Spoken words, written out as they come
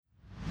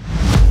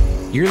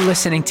You're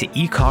listening to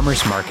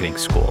E-Commerce Marketing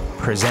School,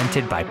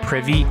 presented by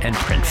Privy and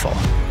Printful.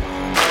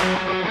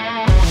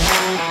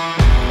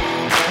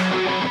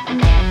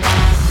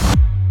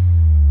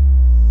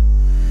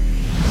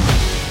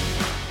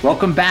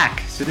 Welcome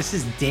back. So this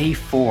is day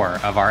 4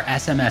 of our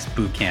SMS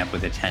Bootcamp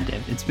with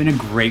Attentive. It's been a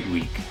great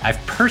week.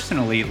 I've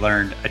personally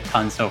learned a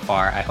ton so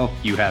far. I hope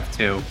you have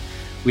too.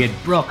 We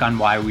had Brooke on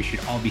why we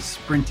should all be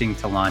sprinting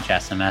to launch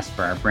SMS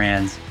for our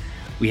brands.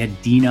 We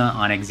had Dina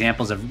on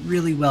examples of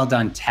really well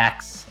done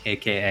texts,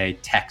 aka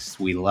texts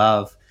we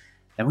love.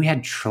 Then we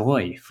had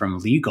Troy from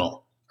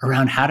Legal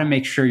around how to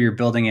make sure you're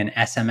building an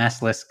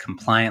SMS list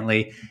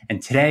compliantly.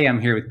 And today I'm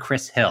here with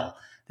Chris Hill,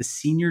 the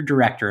Senior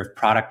Director of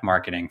Product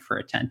Marketing for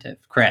Attentive.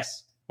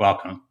 Chris,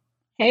 welcome.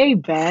 Hey,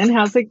 Ben,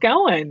 how's it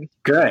going?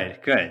 Good.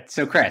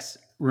 So Chris,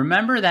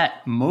 remember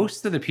that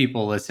most of the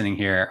people listening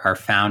here are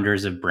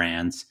founders of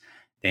brands.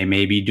 They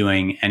may be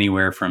doing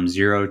anywhere from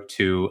 0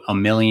 to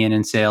 $1 million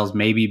in sales,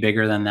 maybe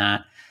bigger than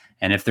that.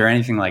 And if they're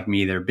anything like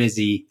me, they're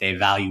busy, they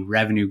value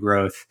revenue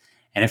growth.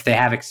 And if they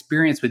have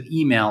experience with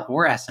email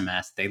or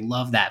SMS, they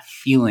love that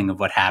feeling of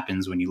what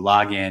happens when you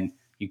log in,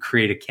 you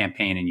create a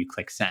campaign and you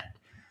click send,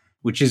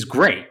 which is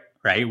great,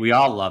 right? We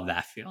all love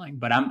that feeling.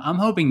 But I'm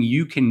hoping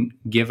you can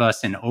give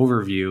us an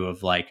overview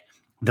of like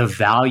the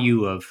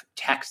value of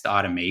text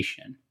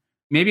automation.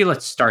 Maybe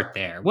let's start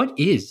there. What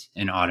is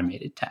an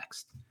automated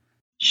text?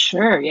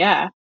 Sure,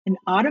 yeah. An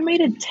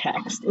automated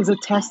text is a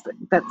text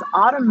that's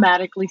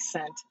automatically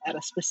sent at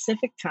a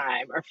specific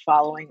time or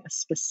following a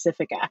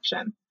specific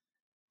action.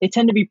 They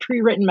tend to be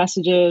pre-written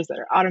messages that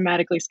are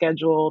automatically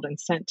scheduled and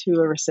sent to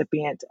a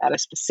recipient at a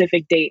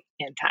specific date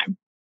and time.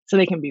 So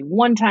they can be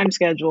one-time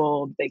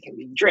scheduled, they can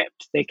be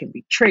dripped, they can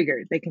be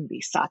triggered, they can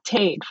be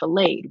sautéed,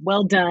 filleted,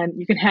 well done.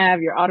 You can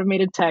have your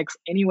automated text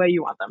any way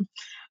you want them.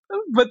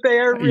 But they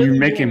are really You're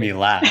making me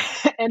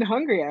laugh. And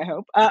hungry, I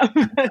hope.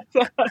 That's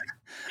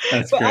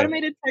but great.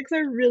 Automated texts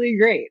are really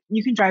great.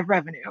 You can drive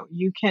revenue,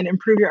 you can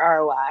improve your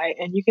ROI,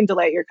 and you can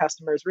delight your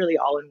customers really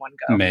all in one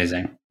go.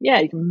 Amazing.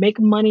 Yeah, you can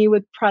make money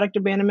with product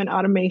abandonment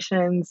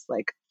automations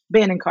like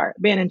ban and cart,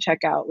 ban and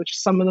checkout, which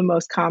are some of the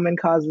most common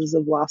causes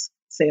of lost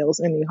sales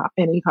in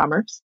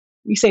e-commerce.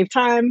 You save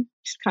time,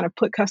 just kind of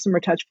put customer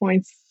touch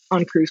points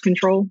on cruise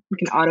control. You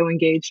can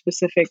auto-engage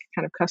specific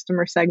kind of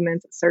customer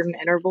segments at certain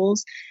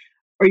intervals.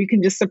 Or you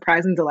can just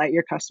surprise and delight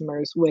your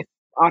customers with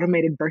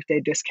automated birthday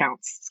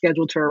discounts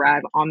scheduled to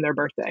arrive on their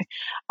birthday.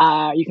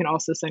 You can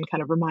also send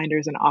kind of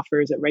reminders and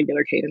offers at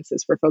regular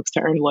cadences for folks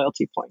to earn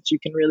loyalty points. You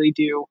can really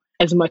do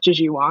as much as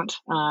you want.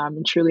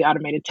 And truly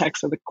automated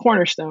texts are the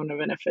cornerstone of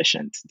an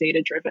efficient,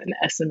 data-driven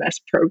SMS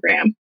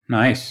program.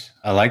 Nice.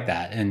 I like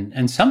that.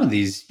 And some of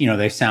these,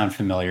 they sound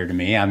familiar to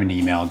me. I'm an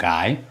email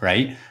guy,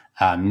 right?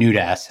 New to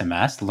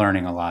SMS,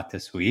 learning a lot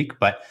this week.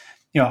 But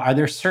are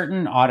there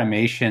certain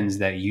automations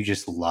that you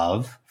just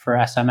love for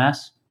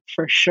SMS?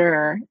 For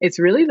sure. It's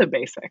really the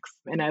basics.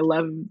 And I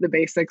love the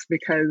basics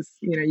because,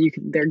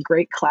 they're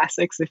great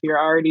classics. If you're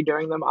already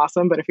doing them,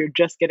 awesome. But if you're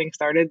just getting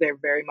started, they're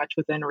very much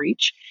within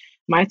reach.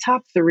 My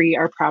top 3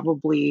 are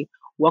probably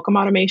welcome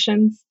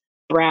automations,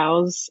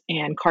 browse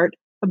and cart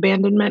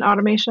abandonment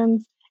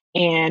automations,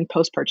 and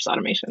post-purchase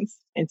automations.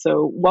 And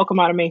so welcome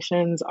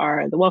automations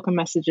are the welcome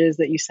messages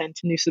that you send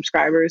to new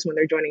subscribers when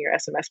they're joining your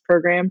SMS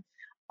program.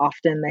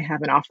 Often they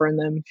have an offer in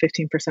them,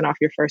 15% off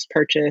your first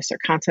purchase, or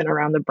content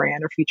around the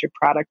brand or featured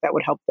product that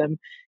would help them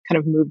kind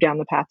of move down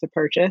the path to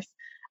purchase.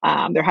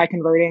 They're high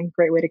converting,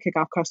 great way to kick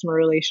off customer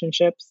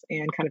relationships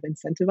and kind of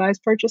incentivize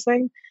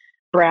purchasing.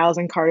 Browse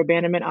and cart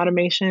abandonment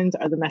automations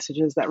are the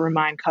messages that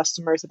remind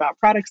customers about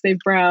products they've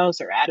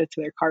browsed or added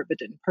to their cart but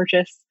didn't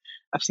purchase.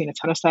 I've seen a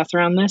ton of stats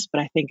around this,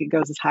 but I think it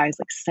goes as high as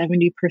like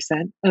 70%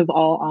 of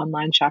all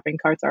online shopping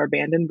carts are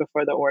abandoned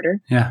before the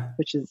order,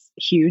 which is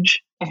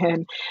huge.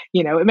 And,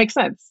 it makes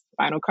sense.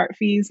 Final cart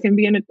fees can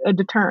be a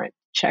deterrent.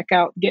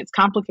 Checkout gets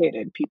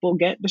complicated. People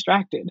get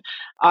distracted.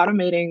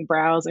 Automating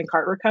browse and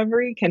cart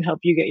recovery can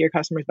help you get your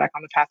customers back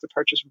on the path to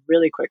purchase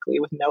really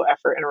quickly with no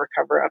effort and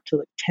recover up to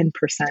like 10%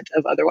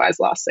 of otherwise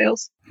lost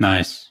sales.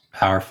 Nice.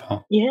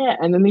 Powerful. Yeah.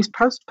 And then these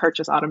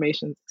post-purchase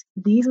automations,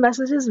 these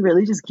messages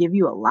really just give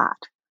you a lot.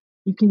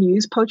 You can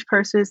use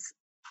post-purchase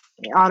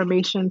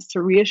automations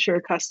to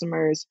reassure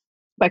customers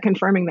by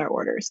confirming their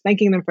orders,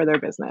 thanking them for their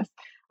business,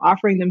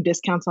 offering them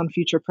discounts on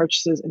future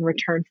purchases in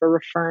return for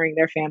referring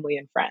their family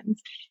and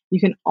friends. You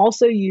can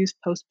also use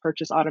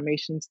post-purchase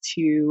automations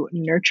to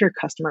nurture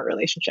customer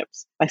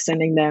relationships by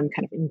sending them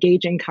kind of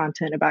engaging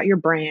content about your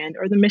brand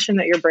or the mission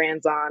that your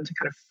brand's on to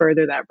kind of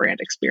further that brand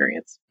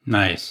experience.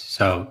 Nice.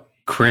 So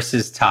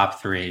Chris's top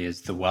 3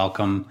 is the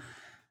welcome,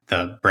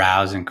 the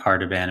browse and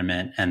cart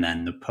abandonment, and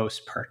then the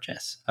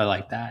post-purchase. I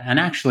like that. And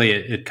actually,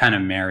 it kind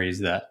of marries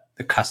the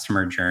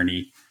customer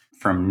journey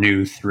from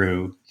new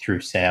through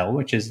sale,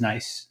 which is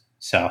nice.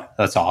 So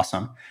that's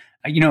awesome.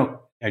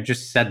 I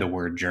just said the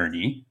word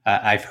journey.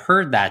 I've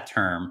heard that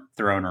term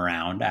thrown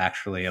around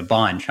actually a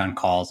bunch on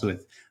calls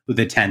with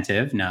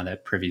Attentive, now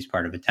that Privy's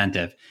part of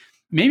Attentive.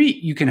 Maybe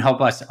you can help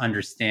us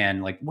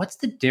understand, like, what's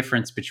the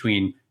difference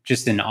between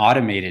just an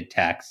automated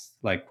text,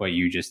 like what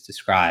you just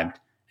described,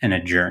 and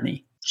a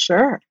journey?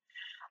 Sure.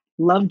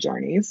 Love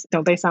journeys.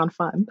 Don't they sound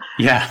fun?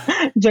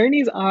 Yeah.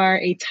 Journeys are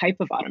a type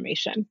of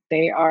automation.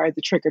 They are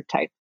the triggered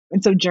type.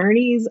 And so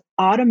journeys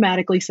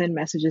automatically send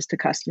messages to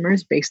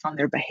customers based on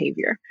their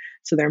behavior.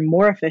 So they're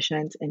more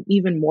efficient and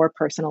even more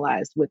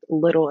personalized with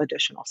little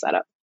additional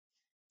setup.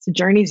 So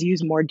journeys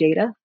use more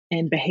data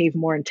and behave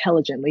more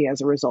intelligently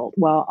as a result,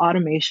 while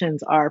automations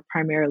are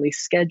primarily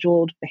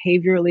scheduled,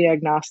 behaviorally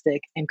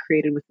agnostic, and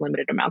created with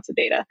limited amounts of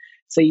data.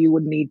 So you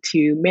would need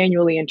to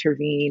manually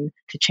intervene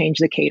to change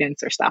the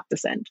cadence or stop the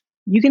send.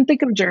 You can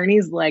think of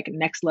journeys like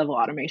next level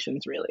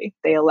automations, really.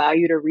 They allow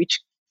you to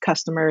reach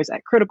customers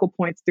at critical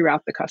points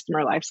throughout the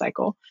customer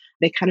lifecycle.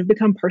 They kind of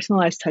become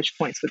personalized touch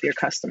points with your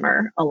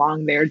customer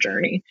along their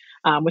journey,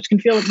 which can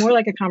feel more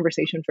like a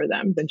conversation for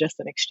them than just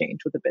an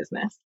exchange with a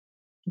business.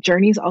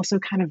 Journeys also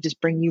kind of just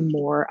bring you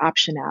more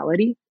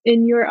optionality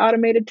in your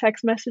automated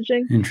text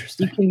messaging.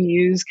 Interesting. You can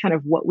use kind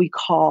of what we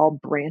call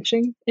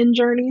branching in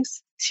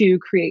journeys to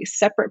create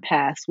separate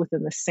paths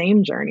within the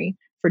same journey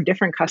for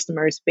different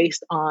customers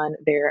based on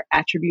their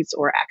attributes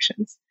or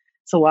actions.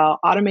 So while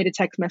automated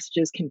text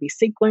messages can be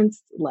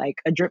sequenced like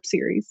a drip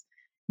series,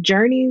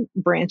 journey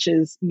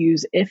branches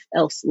use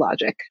if-else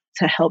logic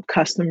to help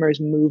customers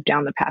move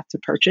down the path to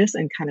purchase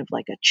in kind of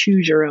like a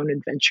choose your own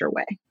adventure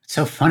way.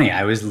 So funny.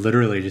 I was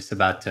literally just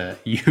about to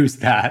use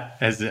that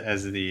as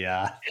the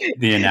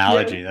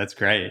analogy. Yeah. That's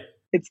great.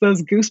 It's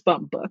those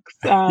goosebump books.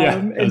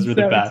 Yeah, those were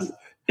the best.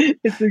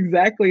 It's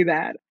exactly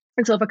that.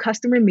 And so if a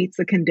customer meets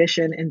the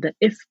condition in the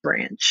if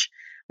branch,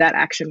 that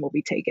action will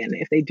be taken.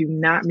 If they do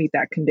not meet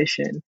that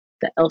condition,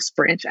 the else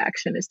branch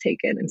action is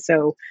taken. And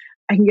so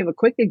I can give a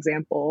quick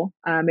example.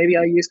 Maybe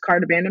I'll use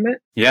cart abandonment.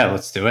 Yeah,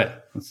 let's do it.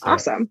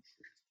 Awesome.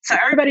 So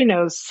everybody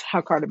knows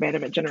how cart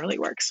abandonment generally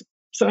works.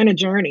 So in a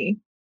journey,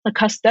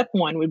 step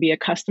one would be a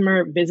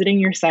customer visiting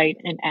your site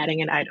and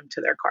adding an item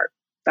to their cart.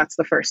 That's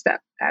the first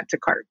step, add to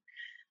cart.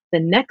 The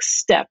next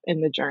step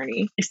in the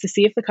journey is to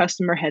see if the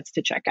customer heads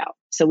to checkout.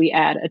 So we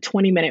add a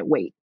 20-minute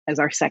wait as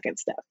our second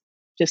step,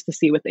 just to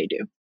see what they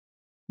do.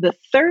 The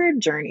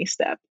third journey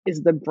step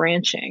is the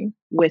branching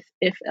with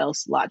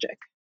if-else logic.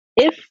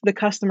 If the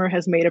customer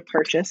has made a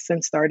purchase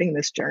since starting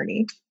this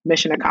journey,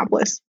 mission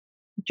accomplished,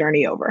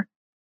 journey over.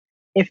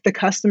 If the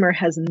customer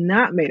has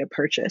not made a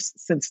purchase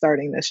since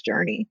starting this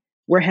journey,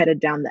 we're headed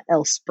down the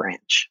else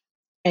branch.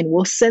 And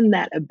we'll send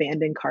that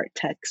abandoned cart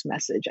text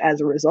message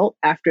as a result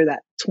after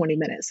that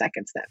 20-minute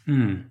second step.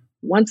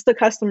 Once the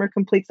customer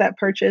completes that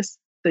purchase,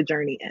 the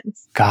journey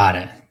ends. Got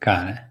it.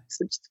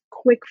 So just a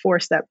quick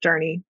 4-step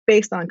journey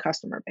based on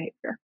customer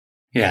behavior.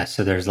 Yeah.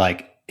 So there's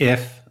like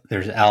if,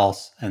 there's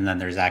else, and then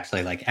there's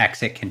actually like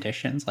exit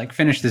conditions, like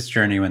finish this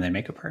journey when they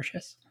make a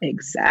purchase.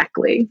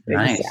 Exactly.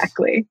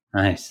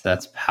 Nice.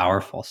 That's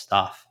powerful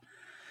stuff.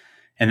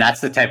 And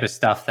that's the type of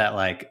stuff that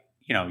like,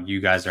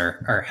 you guys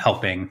are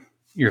helping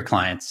your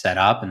clients set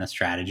up and the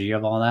strategy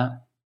of all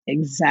that.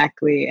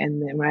 Exactly.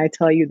 And then when I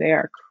tell you they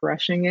are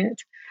crushing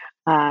it,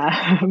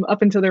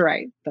 up and to the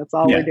right, that's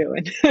all we're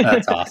doing.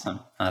 That's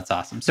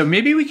awesome. So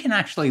maybe we can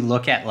actually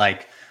look at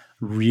like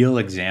real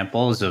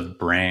examples of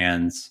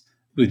brands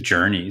with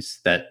journeys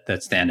that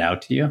stand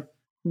out to you.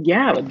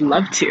 Yeah, I would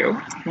love to.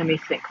 Let me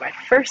think. My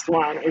first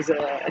one is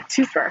a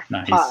twofer.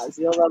 Nice. Paws.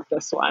 You'll love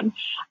this one.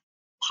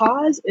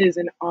 Paws is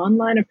an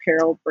online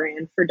apparel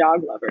brand for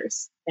dog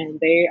lovers, and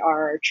they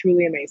are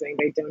truly amazing.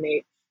 They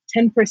donate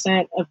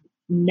 10% of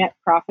net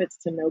profits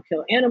to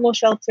no-kill animal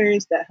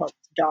shelters that help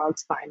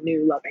dogs find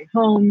new loving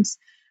homes.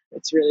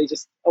 It's really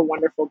just a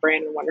wonderful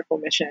brand and wonderful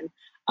mission.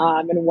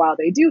 And while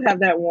they do have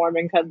that warm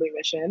and cuddly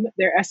mission,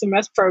 their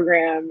SMS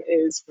program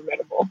is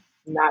formidable,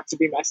 not to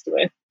be messed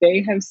with.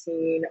 They have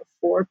seen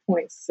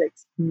 4.6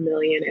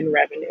 million in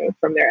revenue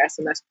from their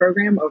SMS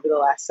program over the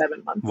last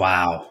 7 months.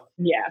 Wow.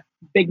 Yeah,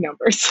 big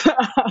numbers. So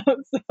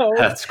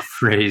that's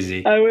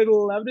crazy. I would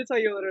love to tell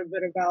you a little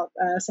bit about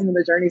some of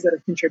the journeys that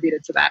have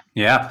contributed to that.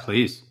 Yeah,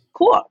 please.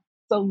 Cool.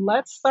 So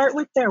let's start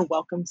with their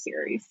welcome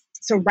series.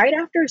 So right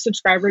after a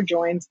subscriber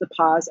joins the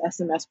Paws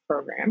SMS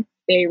program,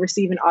 they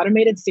receive an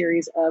automated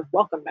series of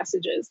welcome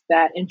messages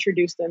that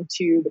introduce them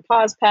to the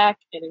Paws Pack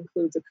and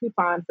includes a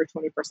coupon for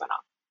 20%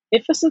 off.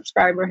 If a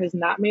subscriber has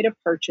not made a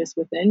purchase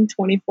within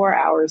 24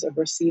 hours of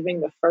receiving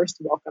the first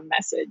welcome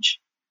message,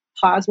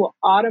 Paws will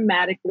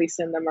automatically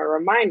send them a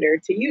reminder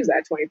to use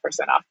that 20%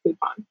 off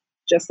coupon,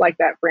 just like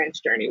that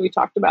branch journey we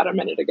talked about a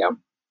minute ago.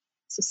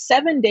 So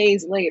 7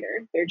 days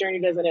later, their journey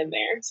doesn't end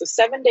there. So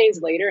 7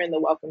 days later in the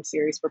welcome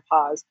series for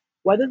Paws,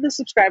 whether the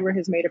subscriber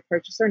has made a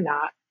purchase or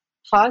not,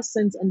 Paws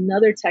sends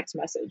another text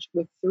message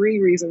with 3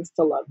 reasons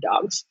to love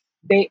dogs.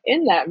 They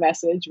end that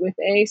message with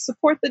a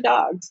support the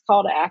dogs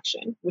call to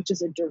action, which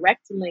is a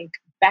direct link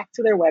back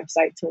to their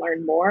website to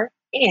learn more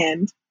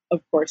and,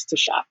 of course, to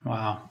shop.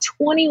 Wow.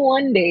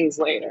 21 days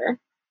later,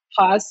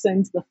 Paws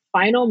sends the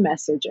final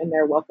message in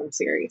their welcome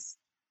series,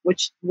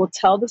 which will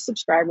tell the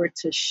subscriber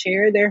to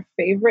share their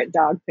favorite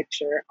dog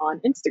picture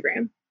on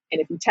Instagram. And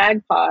if you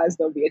tag Paws,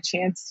 there'll be a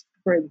chance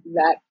for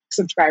that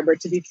subscriber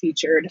to be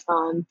featured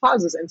on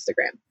Paws's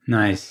Instagram.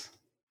 Nice.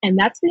 And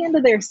that's the end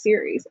of their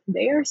series.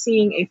 They are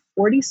seeing a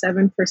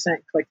 47%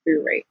 click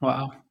through rate.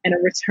 Wow. And a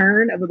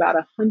return of about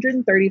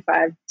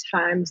 135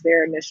 times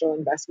their initial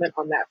investment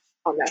on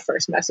that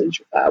first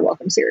message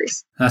welcome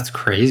series. That's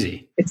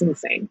crazy. It's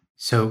insane.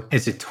 So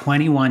it's a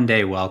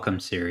 21-day welcome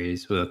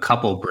series with a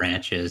couple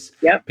branches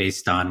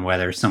based on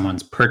whether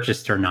someone's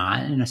purchased or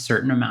not in a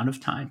certain amount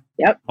of time.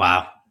 Yep.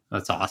 Wow.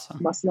 That's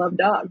awesome. Must love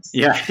dogs.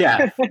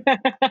 Yeah.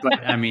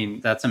 But I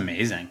mean, that's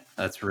amazing.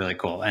 That's really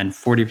cool. And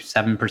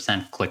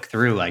 47% click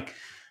through. Like,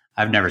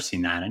 I've never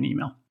seen that in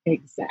email.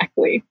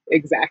 Exactly.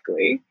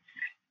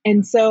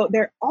 And so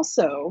they're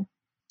also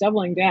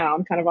doubling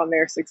down kind of on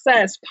their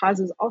success. Pause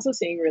is also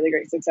seeing really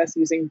great success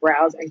using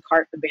browse and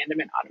cart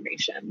abandonment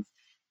automations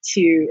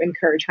to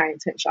encourage high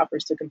intent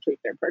shoppers to complete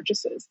their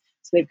purchases.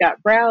 So they've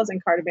got browse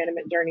and cart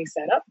abandonment journey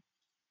set up.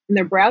 And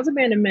their browse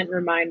abandonment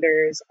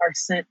reminders are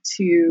sent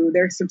to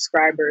their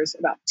subscribers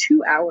about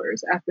 2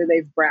 hours after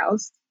they've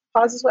browsed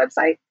Pause's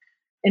website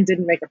and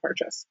didn't make a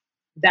purchase.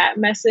 That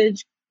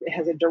message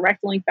has a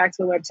direct link back to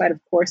the website, of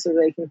course, so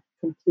they can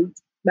complete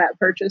that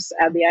purchase,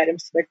 add the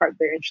items to their cart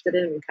they're interested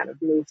in, and kind of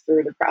move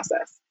through the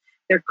process.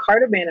 Their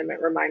cart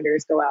abandonment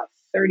reminders go out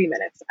 30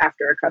 minutes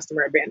after a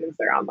customer abandons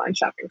their online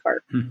shopping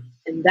cart.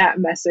 And that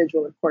message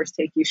will, of course,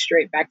 take you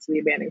straight back to the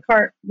abandoned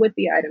cart with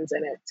the items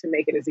in it to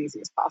make it as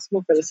easy as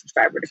possible for the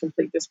subscriber to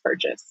complete this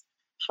purchase.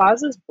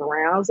 Pause's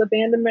browse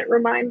abandonment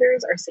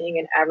reminders are seeing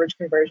an average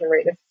conversion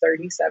rate of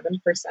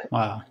 37%.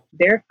 Wow.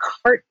 Their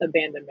cart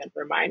abandonment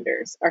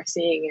reminders are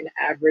seeing an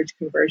average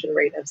conversion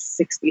rate of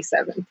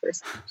 67%.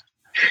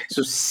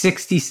 So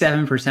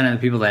 67% of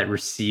the people that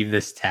receive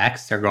this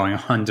text are going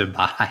on to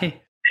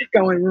buy?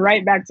 Going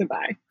right back to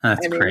buy.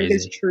 That's crazy. It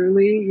is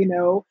truly,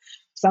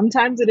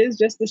 sometimes it is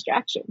just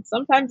distraction.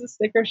 Sometimes it's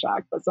sticker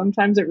shock, but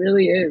sometimes it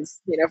really is,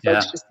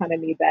 folks just kind of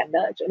need that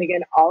nudge. And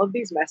again, all of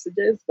these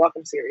messages,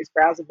 welcome series,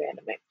 browse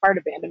abandonment, cart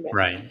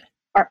abandonment,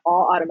 are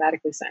all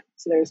automatically sent.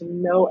 So there's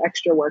no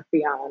extra work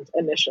beyond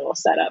initial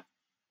setup.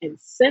 And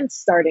since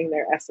starting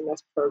their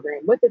SMS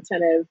program with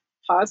Attentive,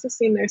 Pause has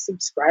seen their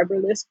subscriber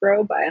list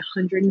grow by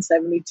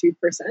 172%.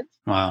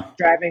 Wow.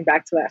 Driving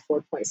back to that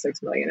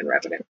 4.6 million in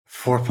revenue.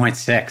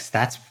 4.6.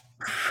 That's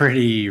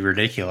pretty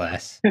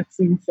ridiculous. That's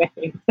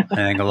insane. I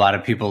think a lot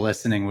of people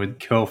listening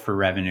would go for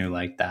revenue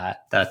like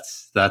that.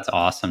 That's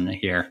awesome to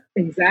hear.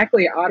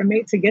 Exactly.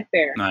 Automate to get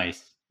there.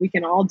 Nice. We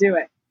can all do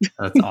it.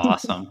 That's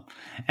awesome.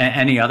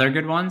 Any other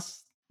good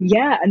ones?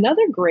 Yeah,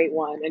 another great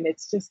one. And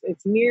it's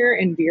near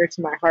and dear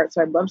to my heart.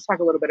 So I'd love to talk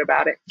a little bit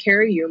about it.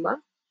 Cariuma.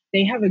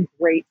 They have a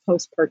great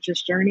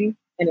post-purchase journey,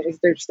 and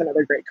they're just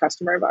another great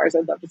customer of ours.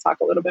 I'd love to talk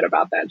a little bit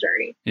about that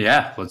journey.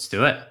 Yeah, let's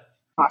do it.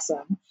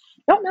 Awesome.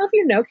 I don't know if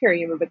you know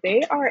Cariuma, but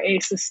they are a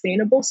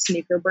sustainable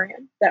sneaker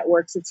brand that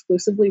works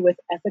exclusively with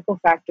ethical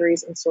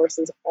factories and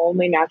sources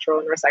only natural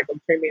and recycled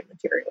premium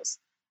materials.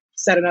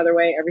 Said another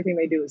way, everything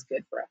they do is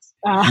good for us.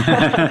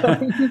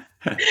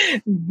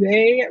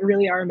 They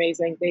really are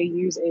amazing. They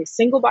use a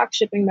single box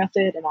shipping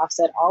method and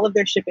offset all of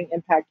their shipping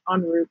impact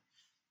en route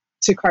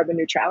to carbon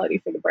neutrality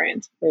for the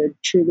brand. They're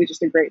truly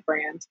just a great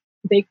brand.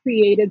 They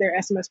created their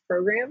SMS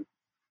program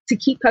to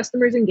keep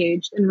customers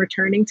engaged and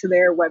returning to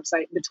their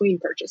website between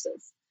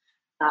purchases.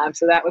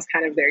 So that was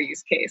kind of their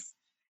use case.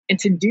 And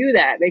to do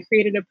that, they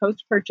created a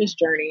post-purchase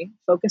journey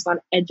focused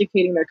on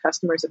educating their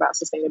customers about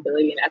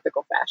sustainability and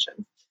ethical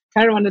fashion.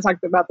 Kind of wanted to talk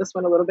about this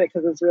one a little bit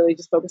because it's really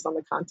just focused on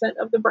the content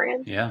of the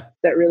brand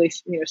that really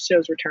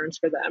shows returns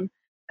for them.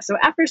 So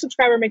after a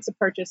subscriber makes a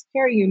purchase,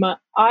 Cariuma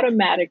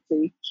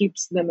automatically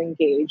keeps them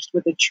engaged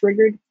with a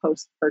triggered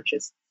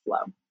post-purchase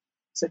flow.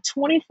 So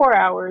 24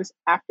 hours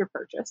after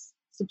purchase,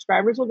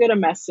 subscribers will get a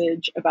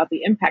message about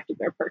the impact of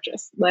their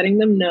purchase, letting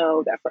them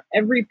know that for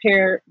every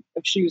pair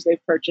of shoes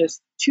they've purchased,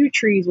 2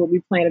 trees will be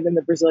planted in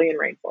the Brazilian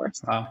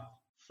rainforest. Wow.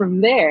 From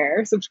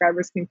there,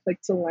 subscribers can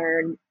click to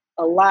learn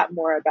a lot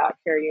more about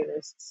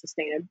Cariuma's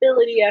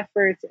sustainability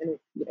efforts and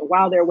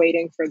while they're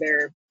waiting for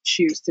their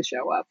shoes to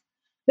show up.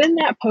 Then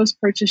that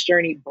post-purchase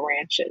journey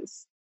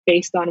branches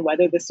based on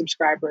whether the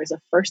subscriber is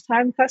a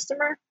first-time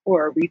customer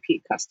or a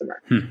repeat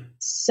customer.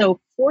 So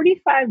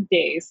 45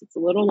 days, it's a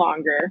little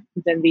longer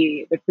than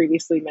the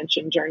previously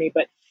mentioned journey,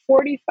 but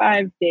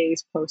 45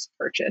 days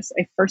post-purchase,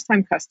 a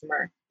first-time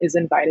customer is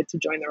invited to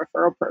join the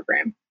referral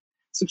program.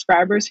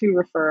 Subscribers who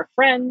refer a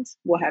friend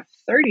will have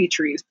 30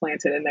 trees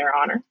planted in their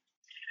honor,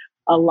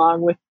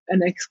 along with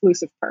an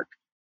exclusive perk.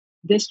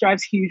 This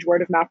drives huge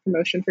word of mouth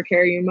promotion for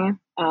Cariuma,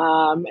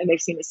 and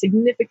they've seen it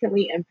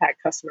significantly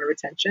impact customer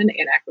retention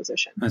and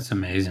acquisition. That's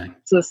amazing.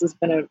 So this has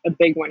been a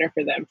big winner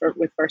for them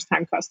with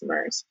first-time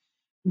customers.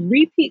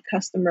 Repeat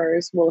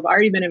customers will have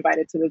already been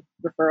invited to the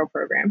referral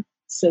program,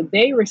 so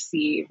they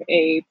receive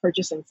a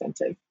purchase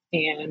incentive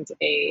and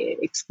a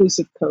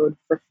exclusive code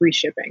for free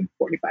shipping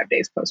 45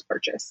 days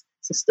post-purchase.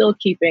 So still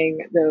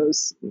keeping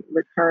those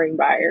recurring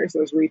buyers,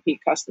 those repeat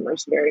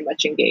customers very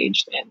much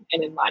engaged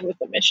and in line with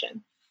the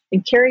mission.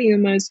 And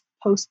Cariuma's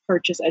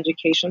post-purchase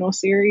educational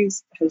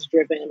series has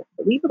driven,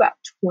 I believe, about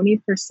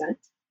 20%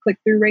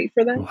 click-through rate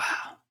for them.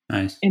 Wow,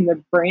 nice. And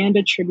the brand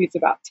attributes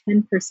about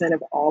 10%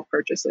 of all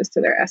purchases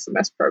to their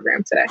SMS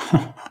program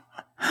today.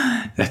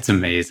 That's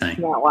amazing.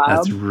 Isn't that wild?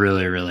 That's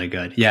really, really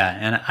good. Yeah.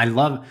 And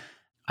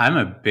I'm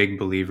a big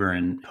believer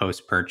in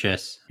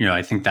post-purchase.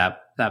 I think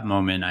that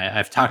moment,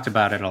 I've talked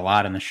about it a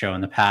lot in the show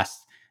in the past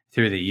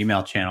through the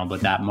email channel,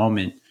 but that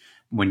moment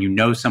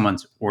when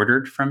someone's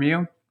ordered from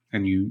you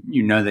and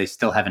you know they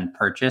still haven't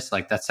purchased,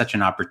 like that's such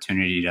an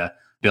opportunity to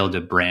build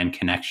a brand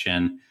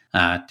connection,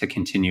 to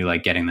continue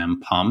like getting them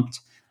pumped.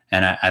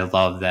 And I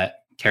love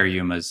that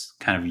Cariuma's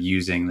kind of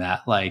using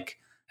that like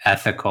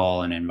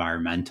ethical and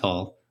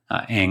environmental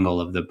angle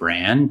of the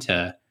brand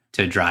to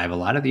drive a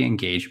lot of the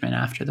engagement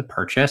after the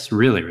purchase.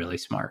 Really, really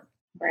smart.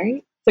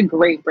 Right? It's a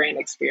great brand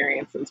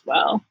experience as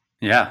well.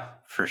 Yeah,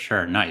 for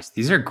sure. Nice.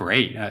 These are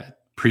great.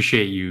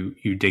 Appreciate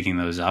you digging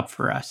those up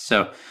for us.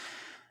 So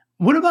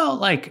what about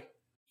like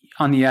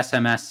on the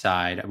SMS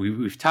side?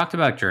 We've talked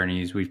about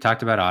journeys. We've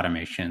talked about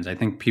automations. I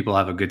think people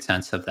have a good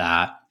sense of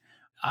that.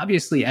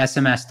 Obviously,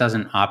 SMS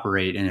doesn't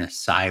operate in a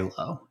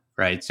silo,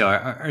 right? So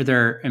are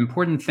there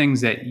important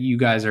things that you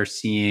guys are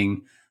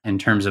seeing in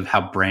terms of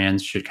how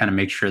brands should kind of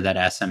make sure that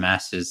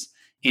SMS is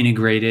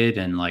integrated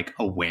and like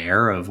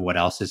aware of what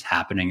else is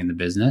happening in the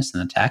business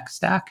and the tech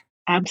stack?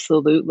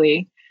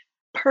 Absolutely.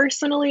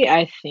 Personally,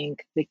 I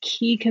think the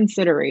key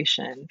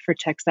consideration for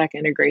tech stack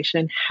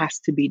integration has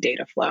to be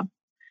data flow.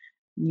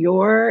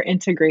 Your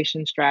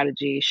integration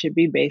strategy should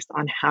be based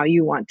on how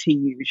you want to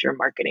use your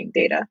marketing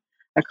data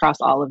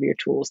across all of your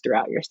tools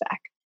throughout your stack.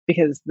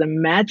 Because the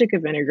magic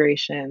of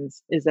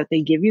integrations is that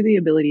they give you the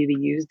ability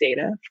to use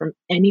data from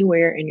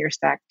anywhere in your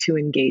stack to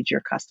engage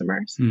your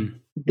customers.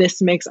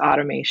 This makes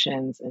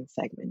automations and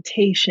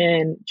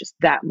segmentation just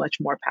that much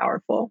more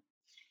powerful.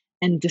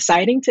 And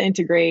deciding to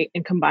integrate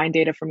and combine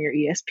data from your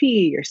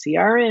ESP, your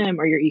CRM,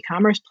 or your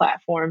e-commerce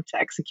platform to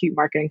execute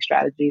marketing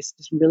strategies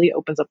just really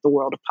opens up the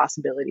world of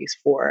possibilities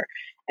for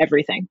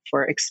everything,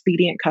 for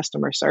expedient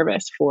customer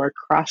service, for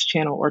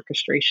cross-channel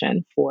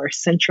orchestration, for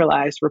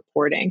centralized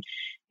reporting,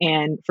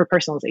 and for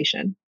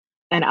personalization.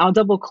 And I'll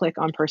double click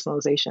on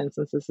personalization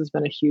since this has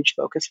been a huge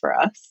focus for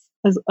us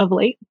as of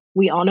late.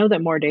 We all know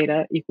that more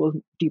data equals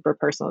deeper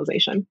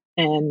personalization.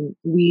 And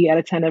we at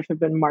Attentive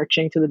have been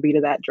marching to the beat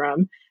of that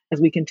drum as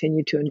we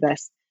continue to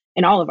invest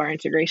in all of our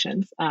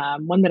integrations.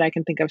 One that I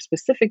can think of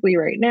specifically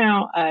right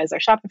now is our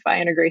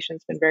Shopify integration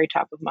has been very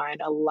top of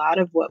mind. A lot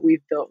of what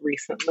we've built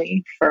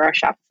recently for our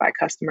Shopify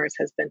customers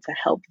has been to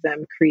help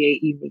them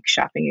create unique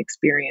shopping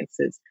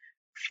experiences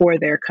for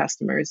their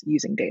customers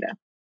using data.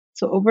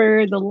 So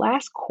over the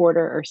last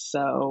quarter or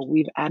so,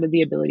 we've added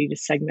the ability to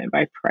segment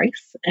by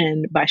price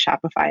and by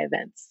Shopify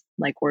events,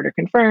 like order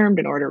confirmed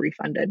and order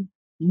refunded.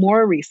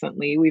 More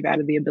recently, we've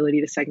added the ability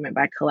to segment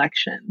by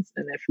collections.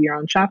 And if you're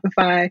on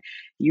Shopify,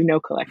 you know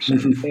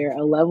collections. They're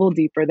a level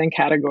deeper than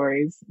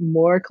categories,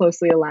 more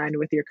closely aligned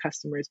with your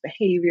customers'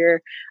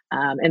 behavior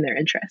and their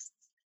interests.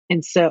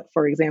 And so,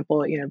 for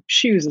example,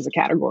 shoes is a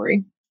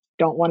category.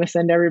 Don't want to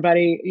send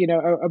everybody,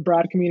 a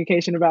broad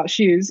communication about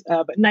shoes,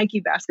 but Nike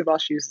basketball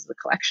shoes is a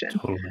collection.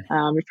 Totally.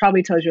 It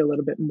probably tells you a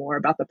little bit more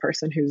about the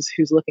person who's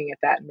looking at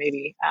that, and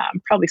maybe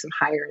probably some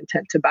higher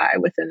intent to buy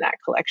within that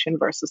collection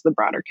versus the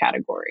broader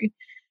category.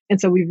 And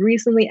so we've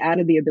recently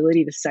added the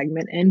ability to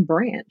segment and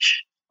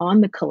branch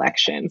on the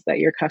collections that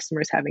your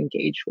customers have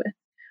engaged with,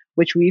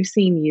 which we've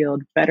seen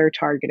yield better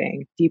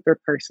targeting, deeper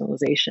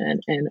personalization,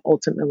 and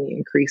ultimately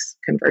increase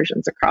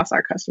conversions across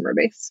our customer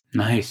base.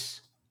 Nice.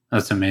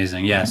 That's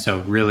amazing. Yeah. So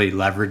really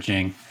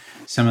leveraging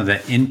some of the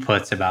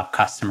inputs about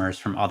customers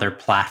from other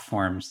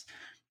platforms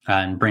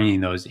and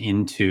bringing those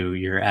into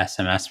your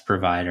SMS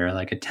provider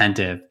like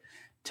Attentive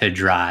to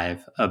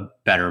drive a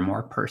better,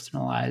 more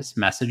personalized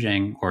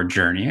messaging or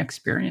journey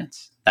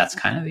experience. That's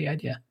kind of the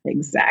idea.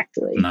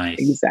 Exactly. Nice.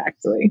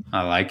 Exactly.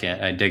 I like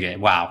it. I dig it.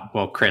 Wow.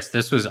 Well, Chris,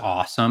 this was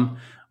awesome.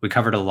 We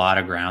covered a lot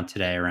of ground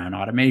today around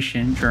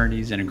automation,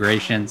 journeys,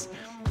 integrations.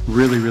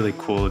 Really, really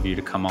cool of you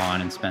to come on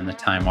and spend the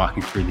time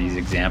walking through these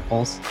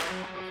examples.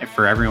 And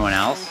for everyone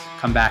else,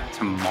 come back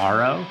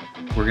tomorrow.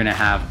 We're going to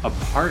have a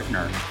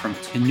partner from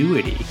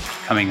Tenuity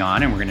coming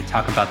on, and we're going to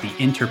talk about the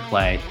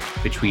interplay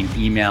between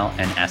email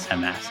and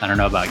SMS. I don't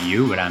know about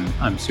you, but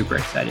I'm super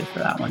excited for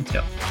that one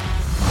too.